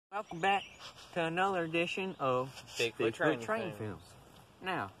Welcome back to another edition of Bigfoot Training Films.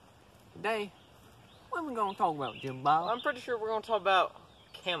 Now, today, what are we going to talk about, Jim Bob? I'm pretty sure we're going to talk about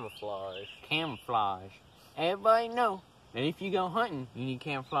camouflage. Camouflage. Everybody know that if you go hunting, you need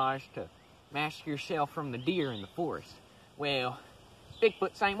camouflage to mask yourself from the deer in the forest. Well,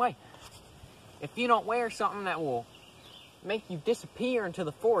 Bigfoot same way. If you don't wear something that will make you disappear into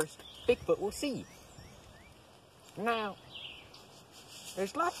the forest, Bigfoot will see you. Now,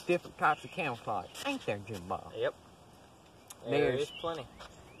 there's lots of different types of camouflage, ain't there, Jim Bob? Yep. There is plenty.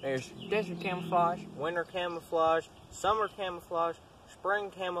 There's desert camouflage, winter camouflage, summer camouflage, spring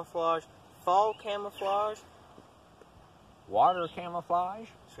camouflage, fall camouflage. Water camouflage.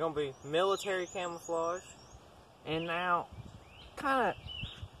 It's going to be military camouflage. And now, kind of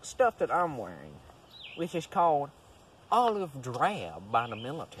stuff that I'm wearing, which is called olive drab by the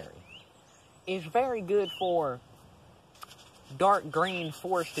military, is very good for dark green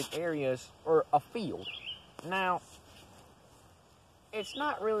forested areas or a field. Now, it's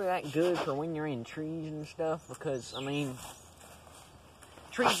not really that good for when you're in trees and stuff because, I mean,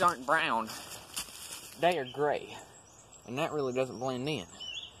 trees aren't brown, they are gray, and that really doesn't blend in.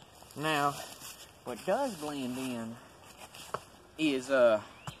 Now, what does blend in is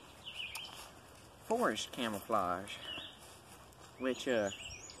forest camouflage, which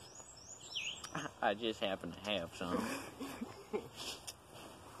I just happen to have some.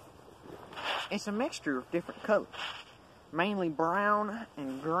 It's a mixture of different colors, mainly brown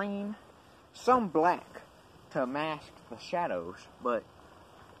and green, some black to mask the shadows, but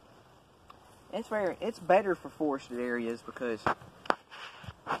it's better for forested areas because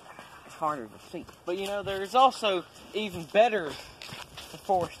it's harder to see. But you know, there's also even better for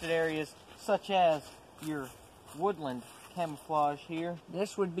forested areas, such as your woodland camouflage here.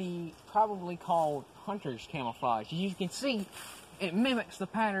 This would be probably called hunter's camouflage. As you can see, it mimics the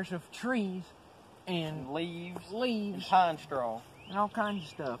patterns of trees and leaves, and pine straw, and all kinds of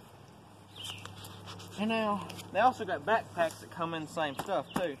stuff. And now, they also got backpacks that come in the same stuff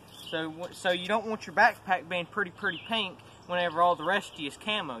too. So you don't want your backpack being pretty pink whenever all the rest of you is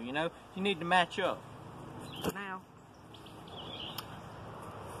camo, you know? You need to match up. Now,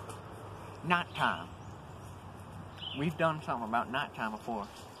 nighttime. We've done something about nighttime before,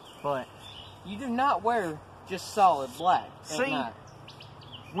 but you do not wear just solid black at night.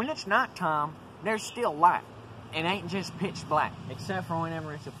 When it's nighttime, there's still light. It ain't just pitch black, except for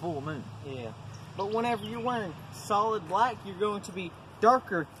whenever it's a full moon. Yeah. But whenever you're wearing solid black, you're going to be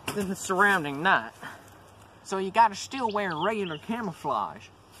darker than the surrounding night. So you gotta still wear regular camouflage.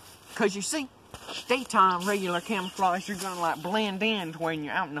 Cause you see, daytime regular camouflage, you're gonna like blend in to when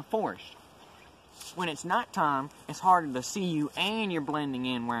you're out in the forest. When it's nighttime, it's harder to see you and you're blending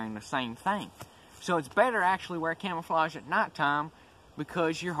in wearing the same thing. So it's better actually wear camouflage at nighttime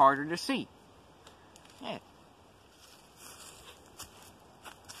because you're harder to see. Yeah.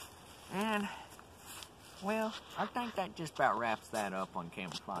 And, well, I think that just about wraps that up on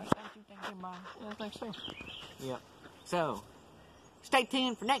camouflage. Don't you think, everybody? Yeah, I think so. Yep. So, stay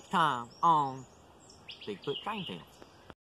tuned for next time on Bigfoot Training Films.